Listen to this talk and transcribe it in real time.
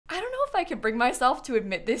I can bring myself to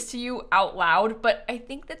admit this to you out loud, but I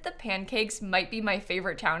think that the pancakes might be my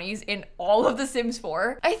favorite townies in all of The Sims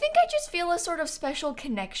 4. I think I just feel a sort of special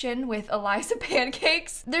connection with Eliza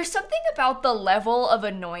Pancakes. There's something about the level of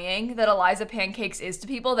annoying that Eliza Pancakes is to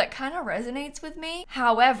people that kind of resonates with me.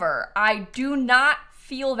 However, I do not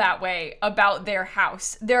feel that way about their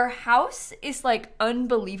house. Their house is like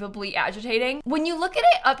unbelievably agitating. When you look at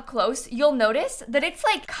it up close, you'll notice that it's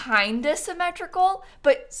like kinda symmetrical,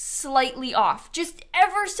 but slightly off, just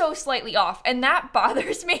ever so slightly off. And that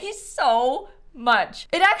bothers me so much.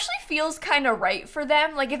 It actually feels kind of right for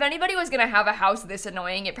them. Like if anybody was gonna have a house this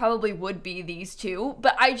annoying, it probably would be these two,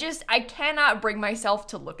 but I cannot bring myself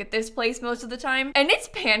to look at this place most of the time. And it's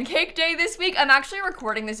pancake day this week. I'm actually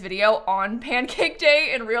recording this video on pancake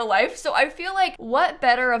day in real life, so I feel like what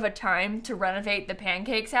better of a time to renovate the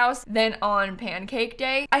pancakes house than on pancake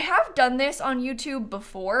day. I have done this on YouTube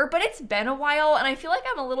before, but it's been a while and I feel like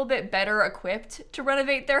I'm a little bit better equipped to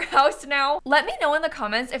renovate their house now. Let me know in the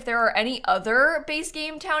comments if there are any other base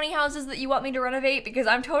game townie houses that you want me to renovate, because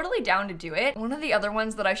I'm totally down to do it. One of the other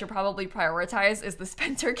ones that I should probably prioritize is the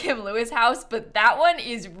Spencer Kim Lewis house, but that one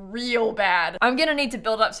is real bad. I'm gonna need to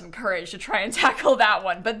build up some courage to try and tackle that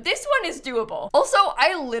one, but this one is doable. Also,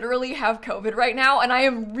 I literally have COVID right now and I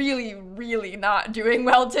am really not doing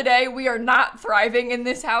well today. We are not thriving in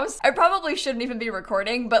this house. I probably shouldn't even be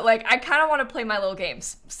recording, but like I kind of want to play my little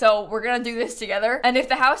games. So we're gonna do this together. And if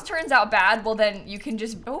the house turns out bad, well then you can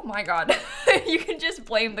just, oh my God. You can just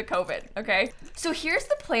blame the COVID, okay? So here's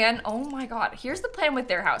the plan. Oh my God, here's the plan with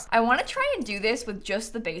their house. I want to try and do this with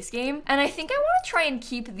just the base game. And I think I want to try and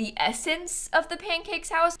keep the essence of the pancakes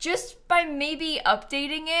house just by maybe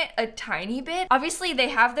updating it a tiny bit. Obviously they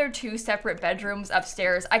have their 2 separate bedrooms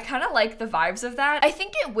upstairs. I kind of like the vibes of that. I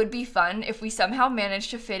think it would be fun if we somehow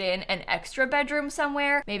managed to fit in an extra bedroom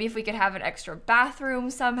somewhere. Maybe if we could have an extra bathroom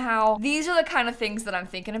somehow. These are the kind of things that I'm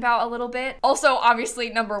thinking about a little bit. Also, obviously,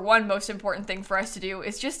 number one most important thing for us to do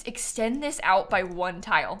is just extend this out by 1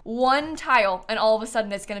 tile. 1 tile, and all of a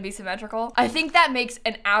sudden it's gonna be symmetrical. I think that makes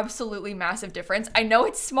an absolutely massive difference. I know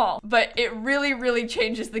it's small, but it really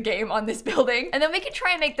changes the game on this building. And then we can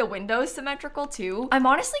try and make the windows symmetrical too. I'm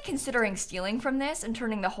honestly considering stealing from this and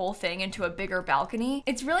turning the whole thing into a bigger balcony.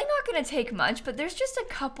 It's really not gonna take much, but there's just a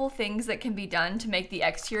couple things that can be done to make the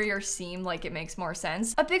exterior seem like it makes more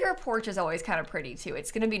sense. A bigger porch is always kind of pretty too.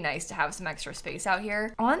 It's gonna be nice to have some extra space out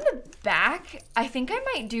here. On the back, I think I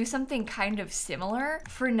might do something kind of similar.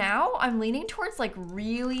 For now, I'm leaning towards like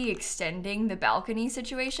really extending the balcony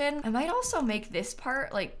situation. I might also make this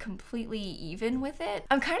part like completely even with it.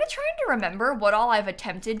 I'm kind of trying to remember what all I've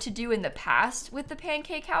attempted to do in the past with the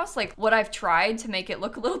pancake house, like what I've tried to make it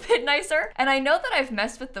look a little bit nicer. And I know that I've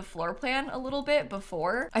messed with the floor plan a little bit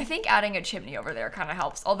before. I think adding a chimney over there kind of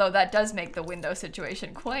helps, although that does make the window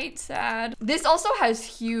situation quite sad. This also has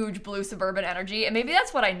huge blue suburban energy, and maybe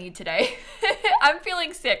that's what I need today. I'm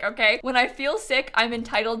feeling sick, okay? When I feel sick, I'm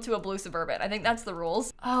entitled to a blue suburban. I think that's the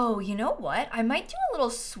rules. Oh, you know what? I might do a little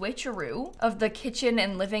switcheroo of the kitchen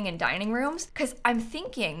and living and dining rooms, because I'm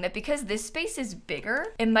thinking that because this space is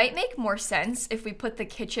bigger, it might make more sense if we put the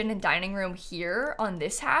kitchen and dining room here on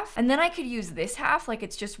this half, and then I could use this half like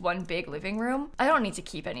it's just one big living room. I don't need to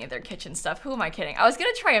keep any of their kitchen stuff. Who am I kidding? I was gonna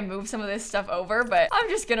try and move some of this stuff over, but I'm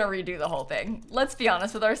just gonna redo the whole thing. Let's be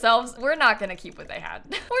honest with ourselves. We're not gonna keep what they had.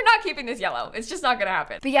 We're not keeping this yellow. It's just not gonna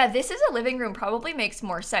happen. But yeah, this is a living room, probably makes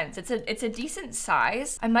more sense. It's a decent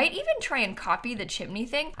size. I might even try and copy the chimney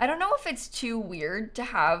thing. I don't know if it's too weird to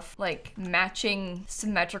have like matching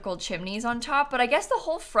symmetrical chimneys on top, but I guess the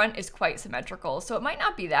whole front is quite symmetrical, so it might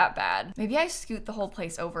not be that bad. Maybe I scoot the whole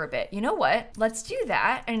place over a bit. You know what? Let's do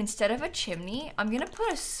that, and instead of a chimney, I'm gonna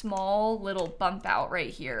put a small little bump out right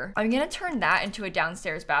here. I'm gonna turn that into a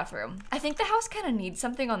downstairs bathroom. I think the house kind of needs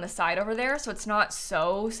something on the side over there so it's not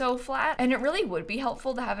so flat, and it really would be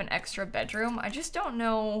helpful to have an extra bedroom. I just don't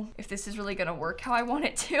know if this is really gonna work how I want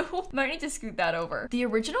it to. Might need to scoot that over. The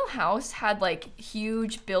original house had like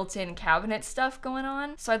huge built-in cabinet stuff going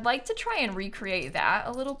on, so I'd like to try and recreate that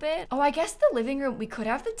a little bit. Oh, I guess the living room, we could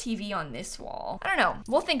have the TV on this wall. I don't know,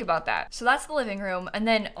 we'll think about that. So that's the living room, and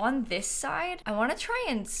then on this side, I want to try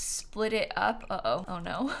and split it up. Oh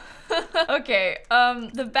no. Okay,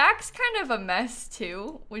 the back's kind of a mess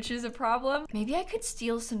too, which is a problem. Maybe I could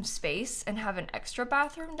steal some space and have an extra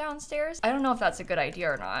bathroom downstairs. I don't know if that's a good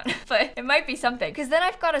idea or not, but it might be something, because then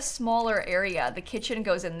I've got a smaller area. The kitchen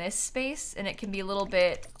goes in this space and it can be a little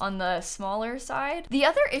bit on the smaller side. The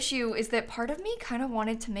other issue is that part of me kind of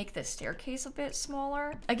wanted to make the staircase a bit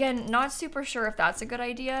smaller. Again, not super sure if that's a good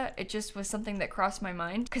idea. It just was something that crossed my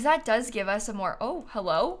mind, because that does give us a more, oh,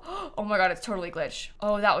 hello? Oh my God, it's totally glitched.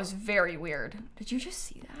 Oh, that was very weird. Did you just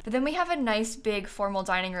see that? But then we have a nice big formal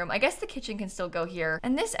dining room. I guess the kitchen can still go here.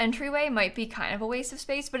 And this entryway might be kind of a waste of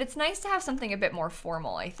space, but it's nice to have something a bit more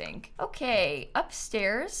formal, I think. Okay,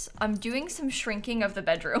 upstairs, I'm doing some shrinking of the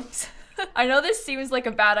bedrooms. I know this seems like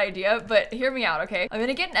a bad idea, but hear me out, okay? I'm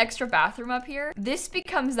gonna get an extra bathroom up here. This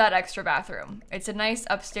becomes that extra bathroom. It's a nice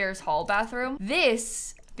upstairs hall bathroom.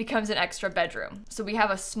 This becomes an extra bedroom. So we have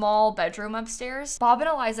a small bedroom upstairs. Bob and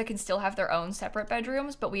Eliza can still have their own separate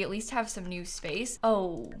bedrooms, but we at least have some new space.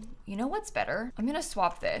 Oh, you know what's better? I'm gonna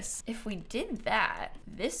swap this. If we did that,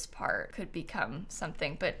 this part could become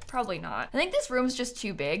something, but probably not. I think this room's just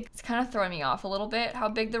too big. It's kind of throwing me off a little bit how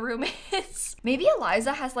big the room is. Maybe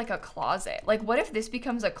Eliza has like a closet. Like what if this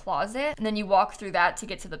becomes a closet and then you walk through that to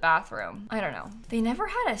get to the bathroom? I don't know. They never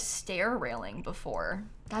had a stair railing before.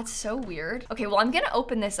 That's so weird. Okay, well, I'm gonna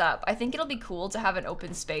open this up. I think it'll be cool to have an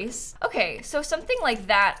open space. Okay, so something like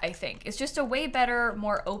that, I think, is just a way better,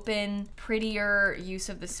 more open, prettier use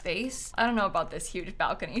of the space. I don't know about this huge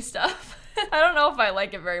balcony stuff. I don't know if I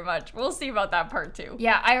like it very much. We'll see about that part too.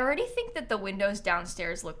 Yeah, I already think that the windows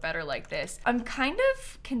downstairs look better like this. I'm kind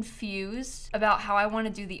of confused about how I want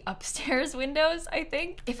to do the upstairs windows, I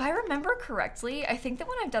think. If I remember correctly, I think that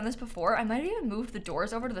when I've done this before, I might have even moved the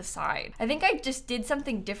doors over to the side. I think I just did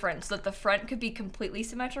something different so that the front could be completely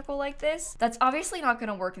symmetrical like this. That's obviously not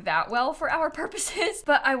gonna work that well for our purposes,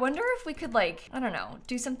 but I wonder if we could like, I don't know,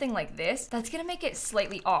 do something like this. That's gonna make it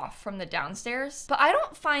slightly off from the downstairs, but I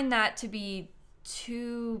don't find that to be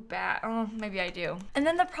too bad. Oh, maybe I do. And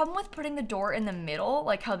then the problem with putting the door in the middle,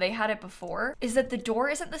 like how they had it before, is that the door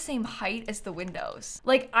isn't the same height as the windows.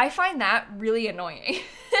 Like, I find that really annoying.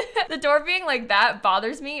 The door being like that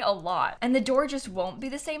bothers me a lot. And the door just won't be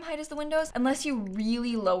the same height as the windows unless you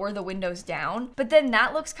really lower the windows down. But then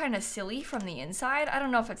that looks kind of silly from the inside. I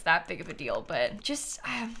don't know if it's that big of a deal, but just,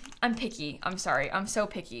 I'm picky. I'm sorry. I'm so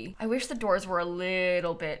picky. I wish the doors were a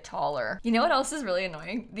little bit taller. You know what else is really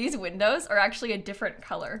annoying? These windows are actually a different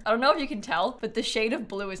color. I don't know if you can tell, but the shade of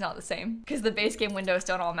blue is not the same because the base game windows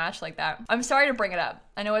don't all match like that. I'm sorry to bring it up.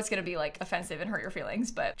 I know it's gonna be like offensive and hurt your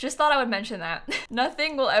feelings, but just thought I would mention that.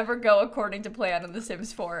 Nothing will ever go according to plan in The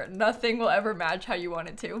Sims 4. Nothing will ever match how you want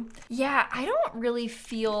it to. Yeah, I don't really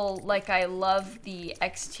feel like I love the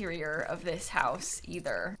exterior of this house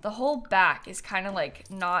either. The whole back is kind of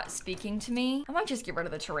like not speaking to me. I might just get rid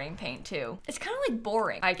of the terrain paint too. It's kind of like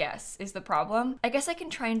boring, I guess, is the problem. I guess I can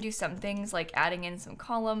try and do some things like adding in some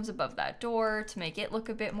columns above that door to make it look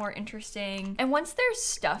a bit more interesting. And once there's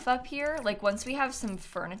stuff up here, like once we have some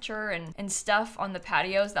furniture and stuff on the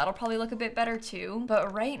patios, that'll probably look a bit better too.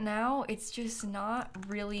 But right now, it's just not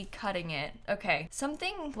really cutting it. Okay,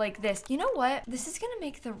 something like this. You know what? This is gonna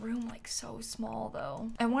make the room like so small though.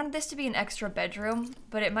 I wanted this to be an extra bedroom,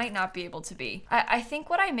 but it might not be able to be. I think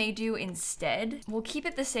what I may do instead, we'll keep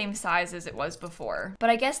it the same size as it was before, but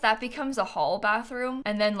I guess that becomes a hall bathroom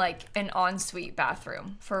and then like an ensuite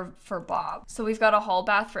bathroom for Bob. So we've got a hall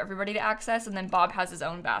bath for everybody to access, and then Bob has his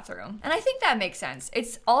own bathroom. And I think that makes sense.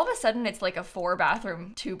 It's all of a sudden it's like a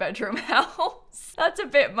 4-bathroom, 2-bedroom house. That's a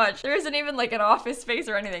bit much. There isn't even like an office space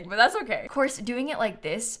or anything, but that's okay. Of course, doing it like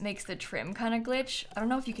this makes the trim kind of glitch. I don't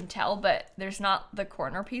know if you can tell, but there's not the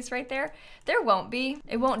corner piece right there. There won't be.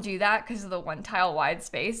 It won't do that because of the 1 tile wide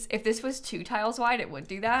space. If this was 2 tiles wide, it would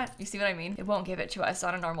do that. You see what I mean? It won't give it to us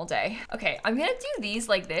on a normal day. Okay, I'm gonna do these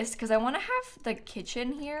like this because I want to have the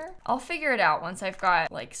kitchen here. I'll figure it out once I've got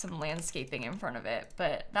like some landscaping in front of it,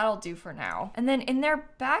 but that'll do for now. And then in their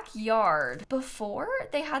backyard, before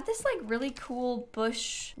they had this like really cool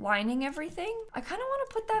bush lining everything. I kind of want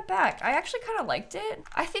to put that back. I actually kind of liked it.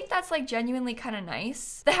 I think that's like genuinely kind of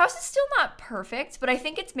nice. The house is still not perfect, but I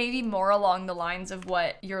think it's maybe more along the lines of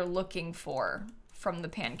what you're looking for from the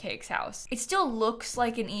Pancakes house. It still looks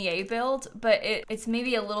like an EA build, but it's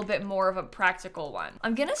maybe a little bit more of a practical one.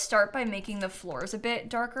 I'm gonna start by making the floors a bit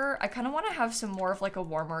darker. I kind of want to have some more of like a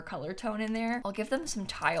warmer color tone in there. I'll give them some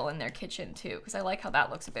tile in their kitchen too, because I like how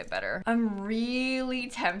that looks a bit better. I'm really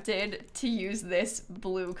tempted to use this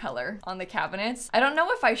blue color on the cabinets. I don't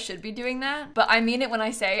know if I should be doing that, but I mean it when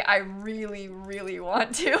I say I really, really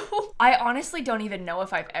want to. I honestly don't even know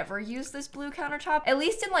if I've ever used this blue countertop, at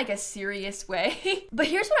least in like a serious way. But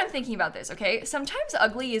here's what I'm thinking about this, okay? Sometimes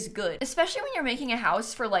ugly is good, especially when you're making a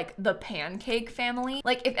house for like the Pancake family.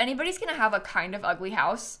 Like if anybody's gonna have a kind of ugly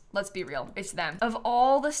house, let's be real, it's them. Of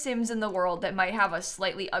all the Sims in the world that might have a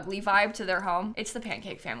slightly ugly vibe to their home, it's the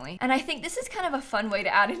Pancake family. And I think this is kind of a fun way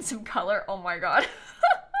to add in some color. Oh my God.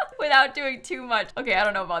 without doing too much. Okay, I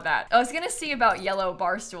don't know about that. I was gonna see about yellow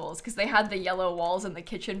bar stools because they had the yellow walls in the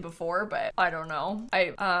kitchen before, but I don't know.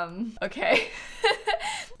 Okay.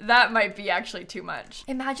 That might be actually too much.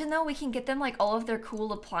 Imagine though, we can get them like all of their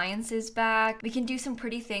cool appliances back. We can do some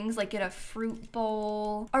pretty things like get a fruit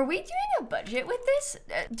bowl. Are we doing a budget with this?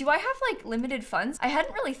 Do I have like limited funds? I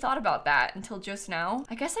hadn't really thought about that until just now.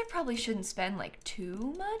 I guess I probably shouldn't spend like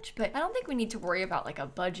too much, but I don't think we need to worry about like a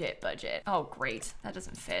budget. Oh, great. That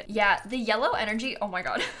doesn't fit. Yeah, the yellow energy, oh my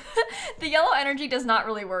God. The yellow energy does not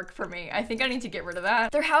really work for me. I think I need to get rid of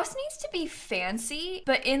that. Their house needs to be fancy,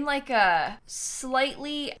 but in like a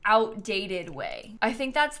slightly outdated way. I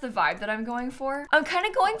think that's the vibe that I'm going for. I'm kind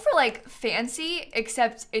of going for like fancy,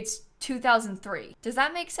 except it's 2003. Does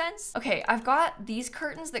that make sense? Okay, I've got these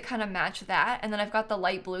curtains that kind of match that, and then I've got the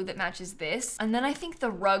light blue that matches this, and then I think the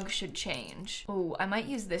rug should change. Oh, I might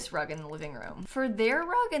use this rug in the living room. For their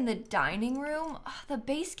rug in the dining room, the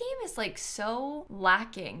base game is like so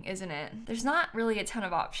lacking, isn't it? There's not really a ton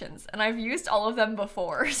of options, and I've used all of them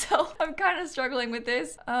before, so I'm kind of struggling with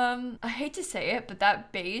this. I hate to say it, but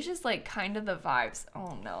that beige is like kind of the vibes.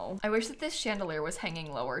 Oh no. I wish that this chandelier was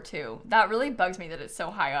hanging lower too. That really bugs me that it's so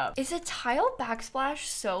high up. Is a tile backsplash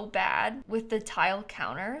so bad with the tile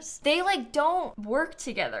counters? They like don't work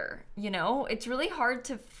together, you know? It's really hard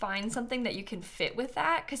to find something that you can fit with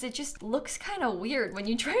that because it just looks kind of weird when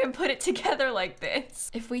you try and put it together like this.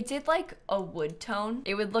 If we did like a wood tone,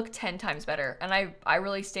 it would look 10 times better, and I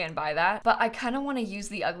really stand by that, but I kind of want to use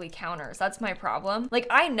the ugly counters. That's my problem. Like,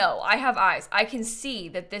 I know, I have eyes. I can see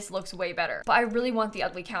that this looks way better, but I really want the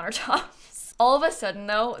ugly countertops. All of a sudden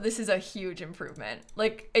though, this is a huge improvement.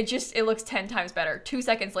 Like it looks 10 times better. 2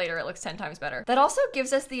 seconds later, it looks 10 times better. That also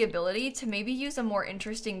gives us the ability to maybe use a more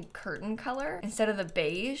interesting curtain color instead of the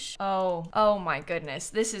beige. Oh my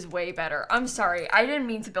goodness. This is way better. I'm sorry. I didn't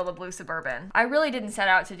mean to build a blue Suburban. I really didn't set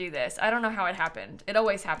out to do this. I don't know how it happened. It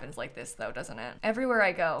always happens like this though, doesn't it? Everywhere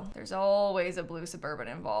I go, there's always a blue Suburban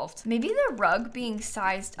involved. Maybe the rug being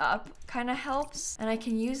sized up kind of helps, and I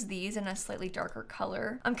can use these in a slightly darker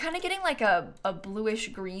color. I'm kind of getting like a bluish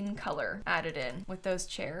green color added in with those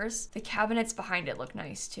chairs. The cabinets behind it look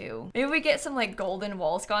nice too. Maybe we get some like golden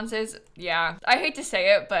wall sconces. Yeah, I hate to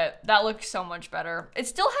say it, but that looks so much better. It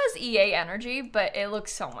still has EA energy, but it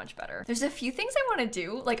looks so much better. There's a few things I want to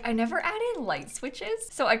do. Like I never add in light switches,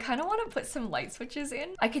 so I kind of want to put some light switches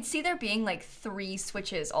in. I could see there being like 3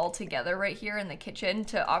 switches all together right here in the kitchen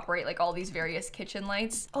to operate like all these various kitchen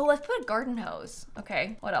lights. Oh, let's put a garden hose.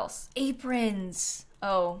 Okay, what else? Aprons.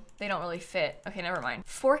 Oh, they don't really fit. Okay, never mind.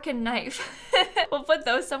 Fork and knife. We'll put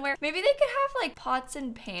those somewhere. Maybe they could have like pots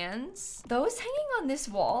and pans. Those hanging on this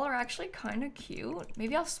wall are actually kind of cute.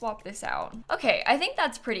 Maybe I'll swap this out. Okay, I think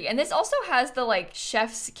that's pretty. And this also has the like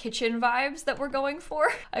chef's kitchen vibes that we're going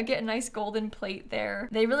for. I get a nice golden plate there.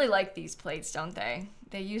 They really like these plates, don't they?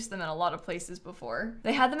 They used them in a lot of places before.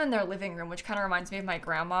 They had them in their living room, which kind of reminds me of my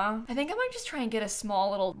grandma. I think I might just try and get a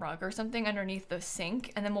small little rug or something underneath the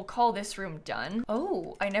sink, and then we'll call this room done.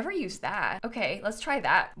 Oh, I never used that. Okay, let's try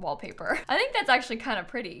that wallpaper. I think that's actually kind of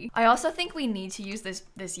pretty. I also think we need to use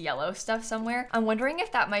this yellow stuff somewhere. I'm wondering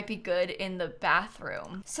if that might be good in the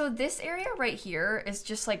bathroom. So this area right here is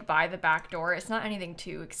just like by the back door. It's not anything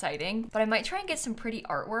too exciting, but I might try and get some pretty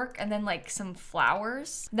artwork and then like some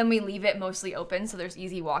flowers. Then we leave it mostly open so there's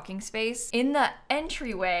easy walking space. In the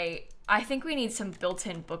entryway, I think we need some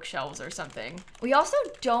built-in bookshelves or something. We also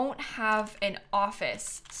don't have an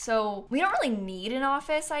office, so we don't really need an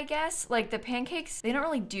office, I guess. Like the pancakes, they don't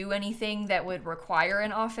really do anything that would require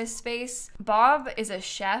an office space. Bob is a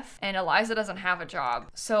chef and Eliza doesn't have a job,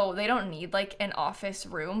 so they don't need like an office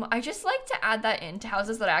room. I just like to add that into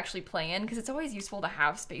houses that I actually play in because it's always useful to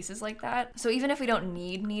have spaces like that. So even if we don't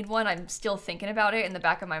need one, I'm still thinking about it in the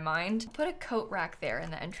back of my mind. Put a coat rack there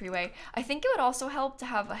in the entryway. I think it would also help to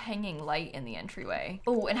have a hanging light in the entryway.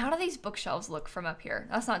 Oh, and how do these bookshelves look from up here?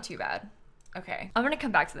 That's not too bad. Okay, I'm gonna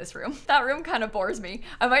come back to this room. That room kind of bores me.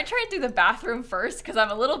 I might try and do the bathroom first because I'm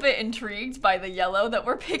a little bit intrigued by the yellow that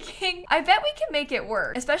we're picking. I bet we can make it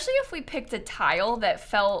work, especially if we picked a tile that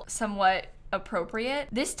felt somewhat appropriate.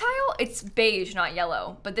 This tile, it's beige, not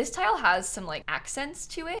yellow, but this tile has some like accents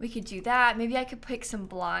to it. We could do that. Maybe I could pick some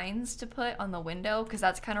blinds to put on the window because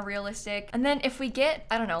that's kind of realistic. And then if we get,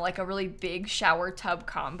 I don't know, like a really big shower tub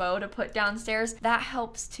combo to put downstairs, that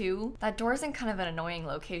helps too. That door's in kind of an annoying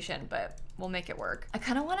location, but We'll make it work. I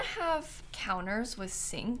kind of want to have counters with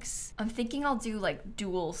sinks. I'm thinking I'll do like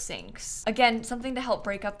dual sinks. Again, something to help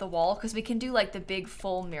break up the wall because we can do like the big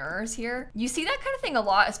full mirrors here. You see that kind of thing a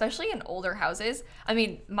lot, especially in older houses. I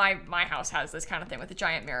mean, my house has this kind of thing with the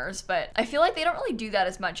giant mirrors, but I feel like they don't really do that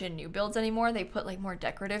as much in new builds anymore. They put like more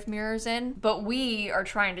decorative mirrors in, but we are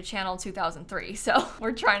trying to channel 2003. So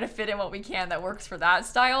we're trying to fit in what we can that works for that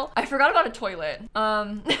style. I forgot about a toilet.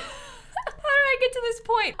 How did I get to this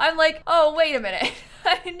point? I'm like, oh, wait a minute.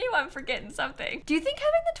 I knew I'm forgetting something. Do you think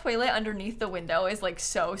having the toilet underneath the window is like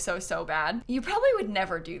so bad? You probably would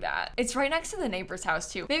never do that. It's right next to the neighbor's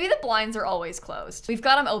house too. Maybe the blinds are always closed. We've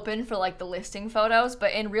got them open for like the listing photos,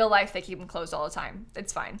 but in real life, they keep them closed all the time.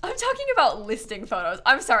 It's fine. I'm talking about listing photos.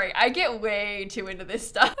 I'm sorry, I get way too into this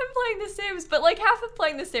stuff. I'm playing The Sims, but like half of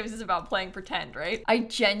playing The Sims is about playing pretend, right? I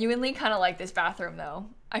genuinely kind of like this bathroom though.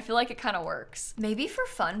 I feel like it kind of works. Maybe for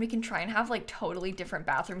fun, we can try and have like totally different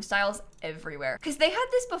bathroom styles everywhere. Because they had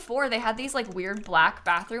this before, they had these like weird black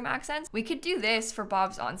bathroom accents. We could do this for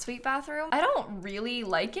Bob's ensuite bathroom. I don't really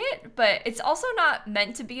like it, but it's also not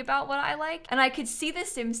meant to be about what I like. And I could see the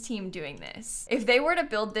Sims team doing this. If they were to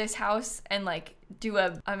build this house and like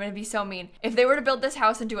I'm gonna be so mean. If they were to build this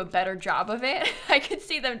house and do a better job of it, I could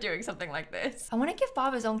see them doing something like this. I wanna give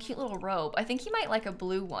Bob his own cute little robe. I think he might like a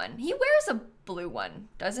blue one. He wears a blue one,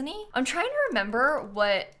 doesn't he? I'm trying to remember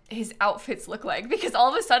what his outfits look like because all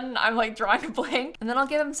of a sudden I'm like drawing a blank. And then I'll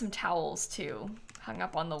give him some towels too, hung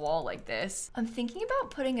up on the wall like this. I'm thinking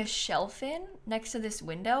about putting a shelf in next to this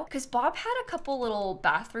window because Bob had a couple little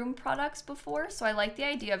bathroom products before, so I like the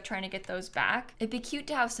idea of trying to get those back. It'd be cute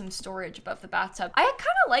to have some storage above the bathtub. I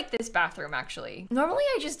kind of like this bathroom actually. Normally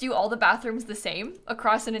I just do all the bathrooms the same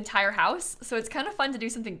across an entire house, so it's kind of fun to do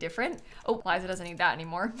something different. Oh, Eliza doesn't need that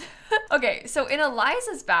anymore. Okay, so in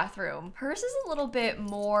Eliza's bathroom, hers is a little bit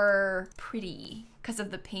more pretty because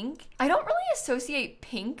of the pink. I don't really associate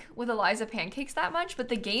pink with Eliza pancakes that much, but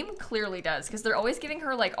the game clearly does because they're always giving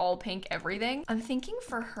her like all pink everything. I'm thinking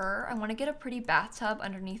for her, I want to get a pretty bathtub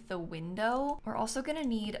underneath the window. We're also gonna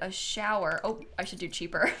need a shower. Oh, I should do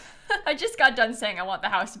cheaper. I just got done saying I want the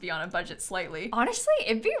house to be on a budget slightly. Honestly,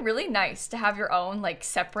 it'd be really nice to have your own like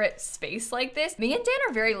separate space like this. Me and Dan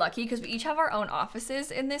are very lucky because we each have our own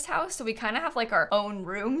offices in this house, so we kind of have like our own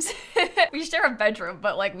rooms. We share a bedroom,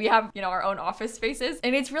 but like we have, you know, our own office spaces.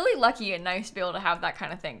 And it's really lucky and nice to be able to have that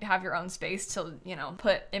kind of thing, to have your own space to, you know,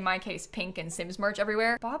 put, in my case, pink and Sims merch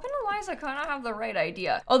everywhere. Bob and Eliza kind of have the right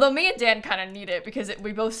idea. Although me and Dan kind of need it because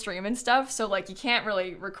we both stream and stuff, so like you can't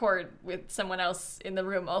really record with someone else in the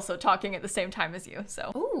room also talking at the same time as you,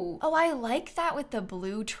 so. Ooh, oh, I like that with the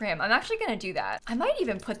blue trim. I'm actually gonna do that. I might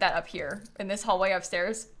even put that up here in this hallway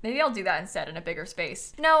upstairs. Maybe I'll do that instead in a bigger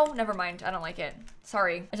space. No, never mind, I don't like it.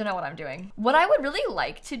 Sorry, I don't know what I'm doing. What I would really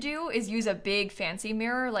like to do is use a big fancy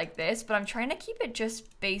mirror like this, but I'm trying to keep it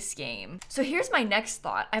just base game. So here's my next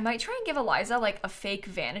thought. I might try and give Eliza like a fake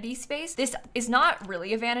vanity space. This is not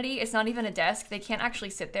really a vanity. It's not even a desk. They can't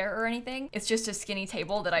actually sit there or anything. It's just a skinny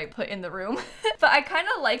table that I put in the room. But I kind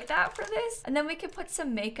of like that for this. And then we could put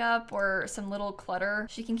some makeup or some little clutter.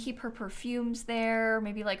 She can keep her perfumes there,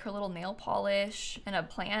 maybe like her little nail polish and a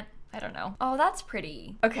plant. I don't know. Oh, that's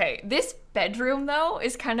pretty. Okay, this bedroom though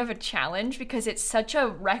is kind of a challenge because it's such a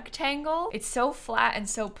rectangle. It's so flat and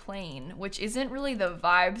so plain, which isn't really the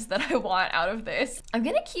vibes that I want out of this. I'm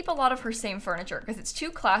gonna keep a lot of her same furniture because it's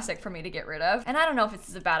too classic for me to get rid of. And I don't know if this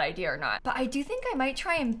is a bad idea or not, but I do think I might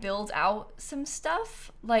try and build out some stuff.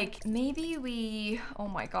 Like maybe oh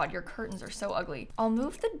my God, your curtains are so ugly. I'll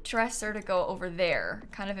move the dresser to go over there,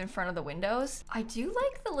 kind of in front of the windows. I do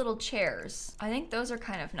like the little chairs. I think those are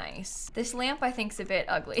kind of nice. This lamp I think's a bit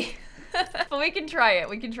ugly. But we can try it,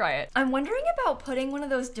 we can try it. I'm wondering about putting one of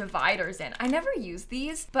those dividers in. I never use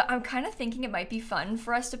these, but I'm kind of thinking it might be fun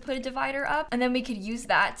for us to put a divider up, and then we could use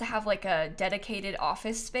that to have like a dedicated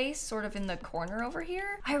office space sort of in the corner over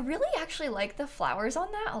here. I really actually like the flowers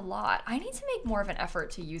on that a lot. I need to make more of an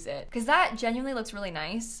effort to use it because that genuinely looks really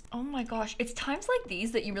nice. Oh my gosh, it's times like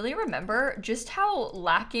these that you really remember just how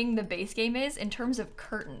lacking the base game is in terms of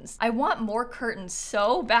curtains. I want more curtains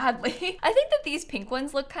so badly. I think that these pink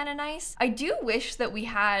ones look kind of nice. I do wish that we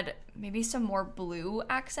had maybe some more blue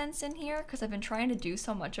accents in here because I've been trying to do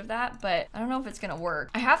so much of that, but I don't know if it's gonna work.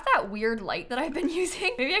 I have that weird light that I've been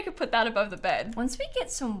using. Maybe I could put that above the bed. Once we get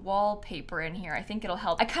some wallpaper in here, I think it'll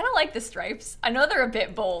help. I kind of like the stripes. I know they're a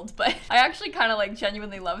bit bold, but I actually kind of like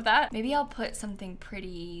genuinely love that. Maybe I'll put something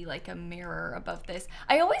pretty like a mirror above this.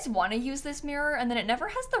 I always want to use this mirror and then it never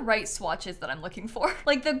has the right swatches that I'm looking for.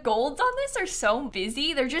 Like the golds on this are so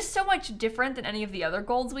busy. They're just so much different than any of the other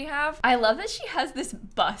golds we have. I love that she has this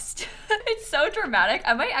bust. It's so dramatic.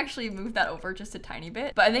 I might actually move that over just a tiny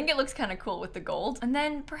bit, but I think it looks kind of cool with the gold. And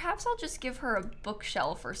then perhaps I'll just give her a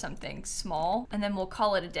bookshelf or something small, and then we'll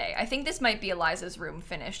call it a day. I think this might be Eliza's room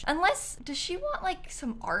finished. Unless, does she want like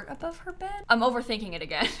some art above her bed? I'm overthinking it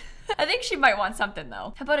again. I think she might want something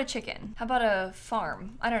though. How about a chicken? How about a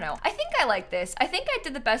farm? I don't know. I think I like this. I think I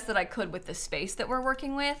did the best that I could with the space that we're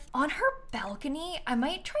working with. On her balcony, I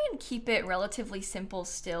might try and keep it relatively simple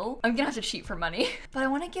still. I'm gonna have to cheat for money. But I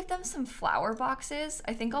want to give them some flower boxes.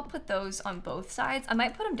 I think I'll put those on both sides. I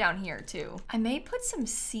might put them down here too. I may put some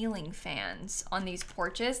ceiling fans on these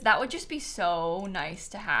porches. That would just be so nice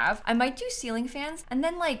to have. I might do ceiling fans and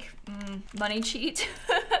then like, money cheat.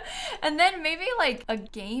 And then maybe like a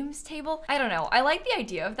games table. I don't know. I like the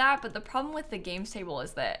idea of that, but the problem with the games table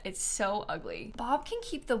is that it's so ugly. Bob can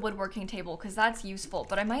keep the woodworking table because that's useful,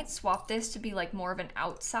 but I might swap this to be like more of an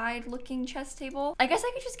outside looking chess table. I guess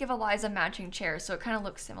I could just give Eliza matching chairs so it kind of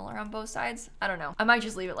looks similar on both sides. I don't know. I might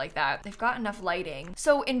just leave it like that. They've got enough lighting.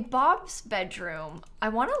 So in Bob's bedroom, I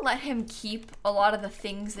want to let him keep a lot of the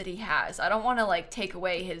things that he has. I don't want to like take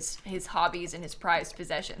away his hobbies and his prized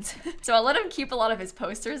possessions. So I'll let him keep a lot of his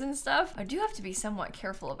posters and stuff. I do have to be somewhat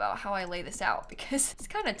careful about how I lay this out because it's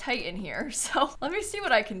kind of tight in here. So let me see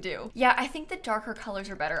what I can do. Yeah, I think the darker colors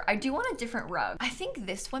are better. I do want a different rug. I think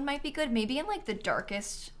this one might be good. Maybe in like the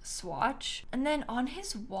darkest swatch. And then on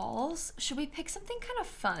his walls, should we pick something kind of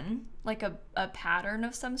fun? Like a pattern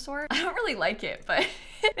of some sort? I don't really like it, but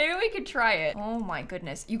maybe we could try it. Oh my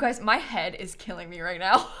goodness. You guys, my head is killing me right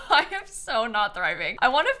now. I am so not thriving. I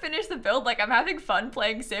want to finish the build like I'm having fun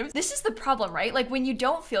playing Sims. This is the problem, right? Like when you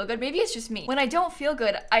don't feel good, maybe it's just me. When I don't feel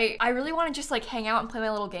good, I really want to just like hang out and play my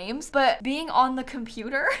little games, but being on the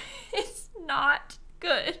computer is not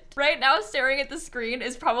good. Right now, staring at the screen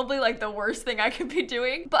is probably like the worst thing I could be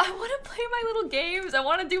doing, but I want to play my little games. I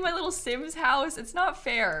want to do my little Sims house. It's not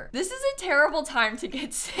fair. This is a terrible time to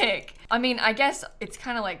get sick. I mean, I guess it's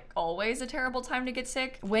kind of like always a terrible time to get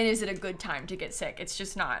sick. When is it a good time to get sick? It's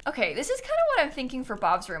just not. Okay, this is kind of what I'm thinking for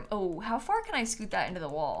Bob's room. Oh, how far can I scoot that into the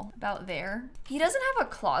wall? About there. He doesn't have a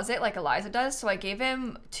closet like Eliza does, so I gave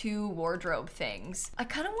him 2 wardrobe things. I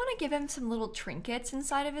kind of want to give him some little trinkets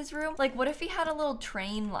inside of his room. Like what if he had a little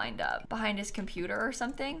train lined up behind his computer or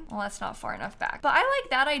something? Well, that's not far enough back. But I like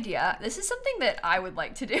that idea. This is something that I would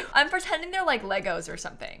like to do. I'm pretending they're like Legos or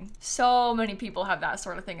something. So many people have that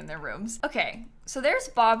sort of thing in their rooms. Okay, so there's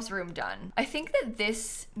Bob's room done. I think that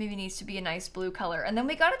this maybe needs to be a nice blue color. And then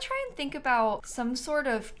we gotta try and think about some sort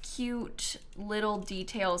of cute little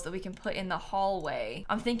details that we can put in the hallway.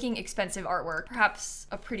 I'm thinking expensive artwork, perhaps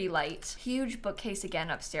a pretty light. Huge bookcase again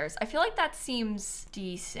upstairs. I feel like that seems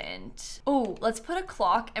decent. Oh, let's put a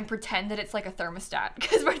clock and pretend that it's like a thermostat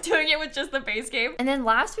because we're doing it with just the base game. And then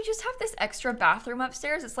last, we just have this extra bathroom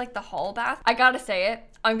upstairs. It's like the hall bath. I gotta say it,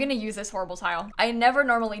 I'm gonna use this horrible tile. I never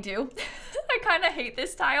normally do. I kind of hate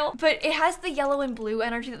this tile, but it has the yellow and blue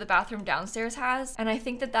energy that the bathroom downstairs has, and I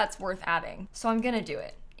think that that's worth adding. So I'm gonna do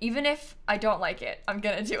it. Even if I don't like it, I'm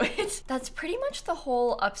gonna do it. That's pretty much the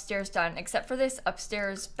whole upstairs done, except for this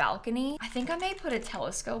upstairs balcony. I think I may put a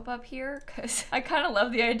telescope up here because I kind of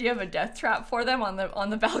love the idea of a death trap for them on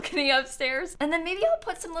the balcony upstairs. And then maybe I'll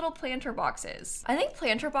put some little planter boxes. I think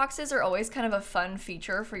planter boxes are always kind of a fun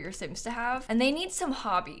feature for your Sims to have, and they need some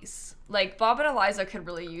hobbies. Like Bob and Eliza could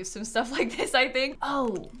really use some stuff like this, I think.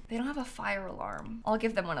 Oh, they don't have a fire alarm. I'll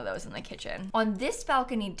give them one of those in the kitchen. On this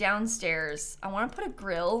balcony downstairs, I want to put a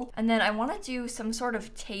grill, and then I want to do some sort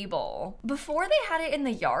of table. Before they had it in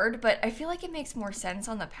the yard, but I feel like it makes more sense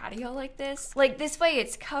on the patio like this. Like this way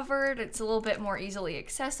it's covered, it's a little bit more easily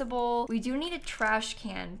accessible. We do need a trash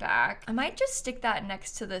can back. I might just stick that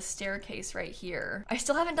next to the staircase right here. I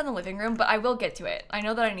still haven't done the living room, but I will get to it. I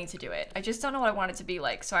know that I need to do it. I just don't know what I want it to be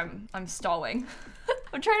like, so I'm stalling.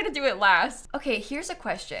 I'm trying to do it last. Okay, here's a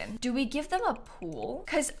question. Do we give them a pool?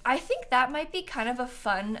 Because I think that might be kind of a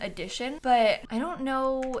fun addition, but I don't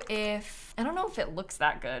know if it looks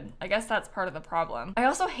that good. I guess that's part of the problem. I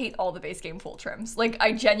also hate all the base game pool trims. Like,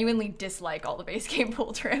 I genuinely dislike all the base game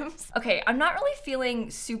pool trims. Okay, I'm not really feeling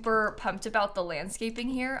super pumped about the landscaping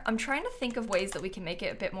here. I'm trying to think of ways that we can make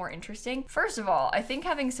it a bit more interesting. First of all, I think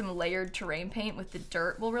having some layered terrain paint with the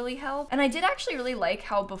dirt will really help. And I did actually really like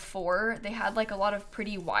how before they had like a lot of pretty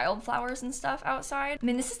pretty wildflowers and stuff outside. I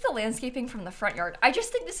mean, this is the landscaping from the front yard. I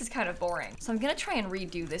just think this is kind of boring. So I'm gonna try and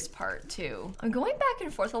redo this part too. I'm going back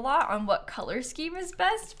and forth a lot on what color scheme is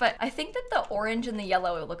best, but I think that the orange and the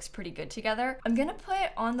yellow looks pretty good together. I'm gonna put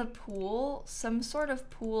on the pool some sort of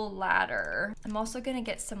pool ladder. I'm also gonna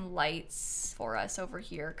get some lights for us over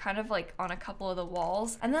here, kind of like on a couple of the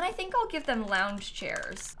walls. And then I think I'll give them lounge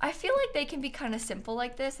chairs. I feel like they can be kind of simple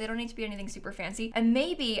like this. They don't need to be anything super fancy. And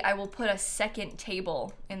maybe I will put a second table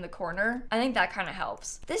in the corner. I think that kind of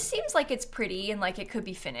helps. This seems like it's pretty and like it could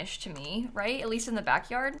be finished to me, right? At least in the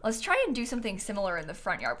backyard. Let's try and do something similar in the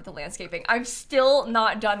front yard with the landscaping. I'm still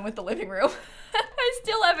not done with the living room. I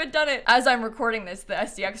still haven't done it. As I'm recording this, the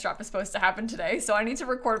SDX drop is supposed to happen today, so I need to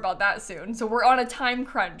record about that soon. So we're on a time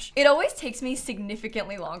crunch. It always takes me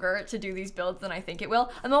significantly longer to do these builds than I think it will.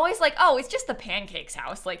 I'm always like, oh, it's just the pancakes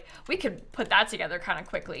house. Like, we could put that together kind of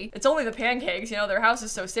quickly. It's only the pancakes, you know, their house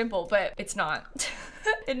is so simple, but it's not.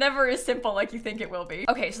 It never is simple like you think it will be.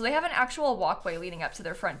 Okay, so they have an actual walkway leading up to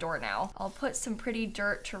their front door now. I'll put some pretty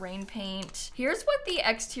dirt terrain paint. Here's what the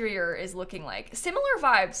exterior is looking like. Similar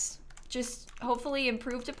vibes, just hopefully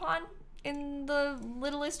improved upon in the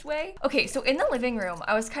littlest way. Okay, so in the living room,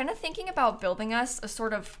 I was kind of thinking about building us a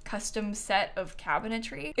sort of custom set of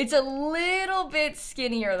cabinetry. It's a little bit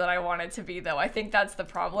skinnier than I want it to be though. I think that's the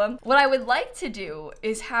problem. What I would like to do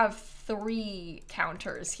is have 3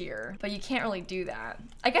 counters here, but you can't really do that.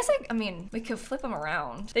 I guess I mean, we could flip them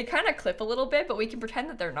around. They kind of clip a little bit, but we can pretend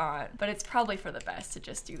that they're not, but it's probably for the best to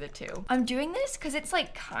just do the 2. I'm doing this because it's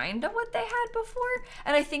like kind of what they had before,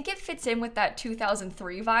 and I think it fits in with that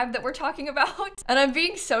 2003 vibe that we're talking about. And I'm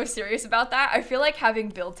being so serious about that. I feel like having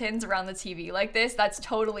built-ins around the TV like this, that's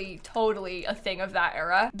totally a thing of that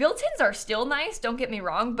era. Built-ins are still nice, don't get me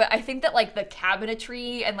wrong, but I think that like the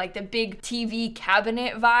cabinetry and like the big TV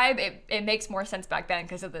cabinet vibe, it makes more sense back then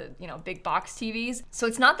because of the, you know, big box TVs. So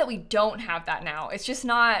it's not that we don't have that now, it's just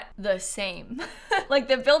not the same. Like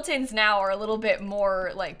the built-ins now are a little bit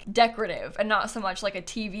more like decorative and not so much like a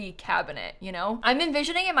TV cabinet, you know? I'm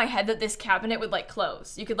envisioning in my head that this cabinet would like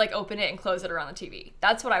close. You could like open it and close it around the TV.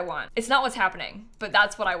 That's what I want. It's not what's happening, but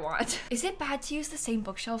that's what I want. Is it bad to use the same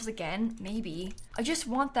bookshelves again? Maybe. I just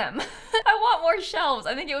want them. I want more shelves.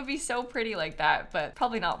 I think it would be so pretty like that, but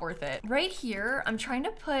probably not worth it. Right here, I'm trying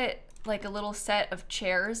to put like a little set of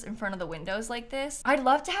chairs in front of the windows like this. I'd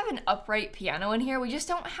love to have an upright piano in here. We just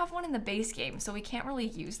don't have one in the base game, so we can't really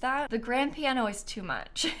use that. The grand piano is too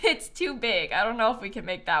much. It's too big. I don't know if we can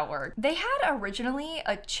make that work. They had originally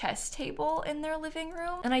a chess table in their living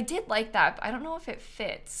room, and I did like that, but I don't know if it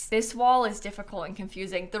fits. This wall is difficult and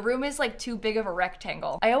confusing. The room is like too big of a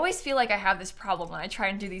rectangle. I always feel like I have this problem when I try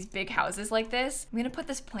and do these big houses like this. I'm gonna put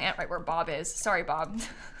this plant right where Bob is. Sorry, Bob.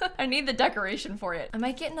 I need the decoration for it. I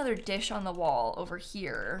might get another dish on the wall over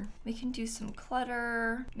here. We can do some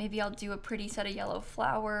clutter. Maybe I'll do a pretty set of yellow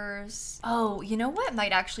flowers. Oh, you know what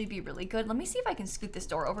might actually be really good? Let me see if I can scoot this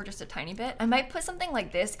door over just a tiny bit. I might put something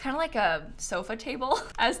like this, kind of like a sofa table,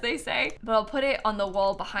 as they say, but I'll put it on the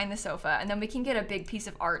wall behind the sofa, and then we can get a big piece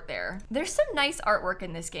of art there. There's some nice artwork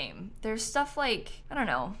in this game. There's stuff like, I don't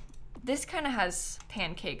know, this kind of has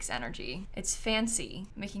pancakes energy. It's fancy.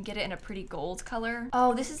 We can get it in a pretty gold color.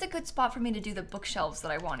 Oh, this is a good spot for me to do the bookshelves that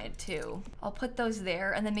I wanted too. I'll put those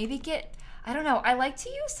there and then maybe get, I don't know, I like to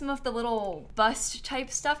use some of the little bust type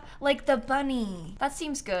stuff, like the bunny. That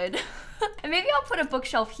seems good. And maybe I'll put a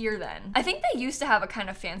bookshelf here then. I think they used to have a kind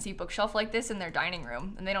of fancy bookshelf like this in their dining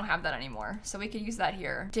room, and they don't have that anymore, so we could use that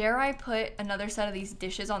here. Dare I put another set of these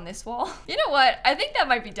dishes on this wall? You know what? I think that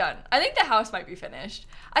might be done. I think the house might be finished.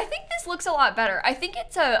 I think this looks a lot better. I think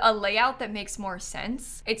it's a layout that makes more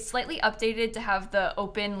sense. It's slightly updated to have the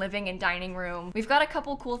open living and dining room. We've got a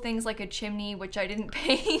couple cool things like a chimney, which I didn't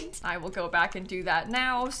paint. I will go back and do that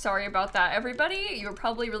now. Sorry about that, everybody. You were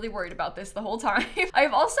probably really worried about this the whole time.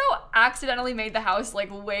 I've also accidentally made the house like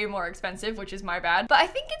way more expensive, which is my bad, but I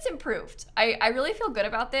think it's improved. I really feel good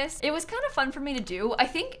about this. It was kind of fun for me to do. I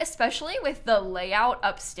think especially with the layout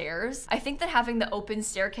upstairs, I think that having the open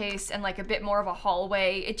staircase and like a bit more of a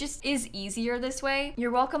hallway, it just is easier this way.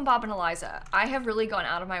 You're welcome, Bob and Eliza. I have really gone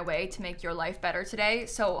out of my way to make your life better today,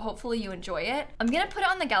 so hopefully you enjoy it. I'm gonna put it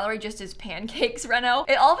on the gallery just as pancakes, Reno.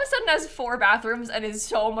 It all of a sudden has 4 bathrooms and is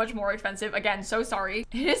so much more expensive. Again, so sorry.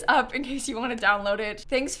 It is up in case you want to download it.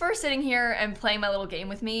 Thanks for sitting here and playing my little game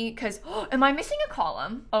with me, because am I missing a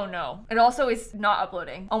column? Oh no. It also is not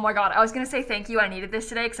uploading. Oh my god, I was gonna say thank you, I needed this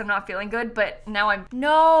today because I'm not feeling good, but now I'm,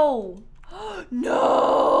 no!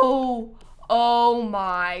 No! Oh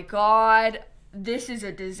my god. This is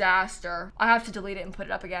a disaster. I have to delete it and put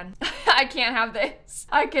it up again. I can't have this.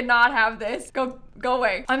 I cannot have this. Go Go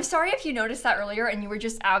away. I'm sorry if you noticed that earlier and you were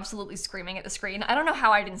just absolutely screaming at the screen. I don't know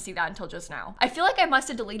how I didn't see that until just now. I feel like I must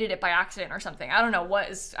have deleted it by accident or something. I don't know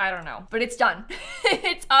I don't know, but it's done.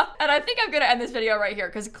 It's up, and I think I'm gonna end this video right here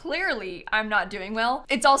because clearly I'm not doing well.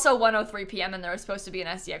 It's also 1:03 p.m. and there was supposed to be an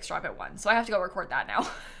SDX drop at 1, so I have to go record that now.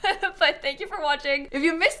 But thank you for watching. If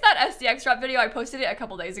you missed that SDX drop video, I posted it a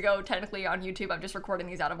couple days ago, technically on YouTube. I'm just recording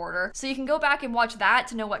these out of order. So you can go back and watch that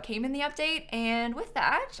to know what came in the update. And with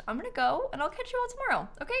that, I'm gonna go and I'll catch you all tomorrow.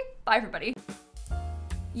 Okay, bye everybody.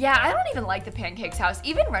 Yeah, I don't even like the pancakes house.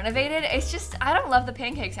 Even renovated, it's just, I don't love the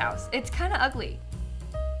pancakes house. It's kind of ugly.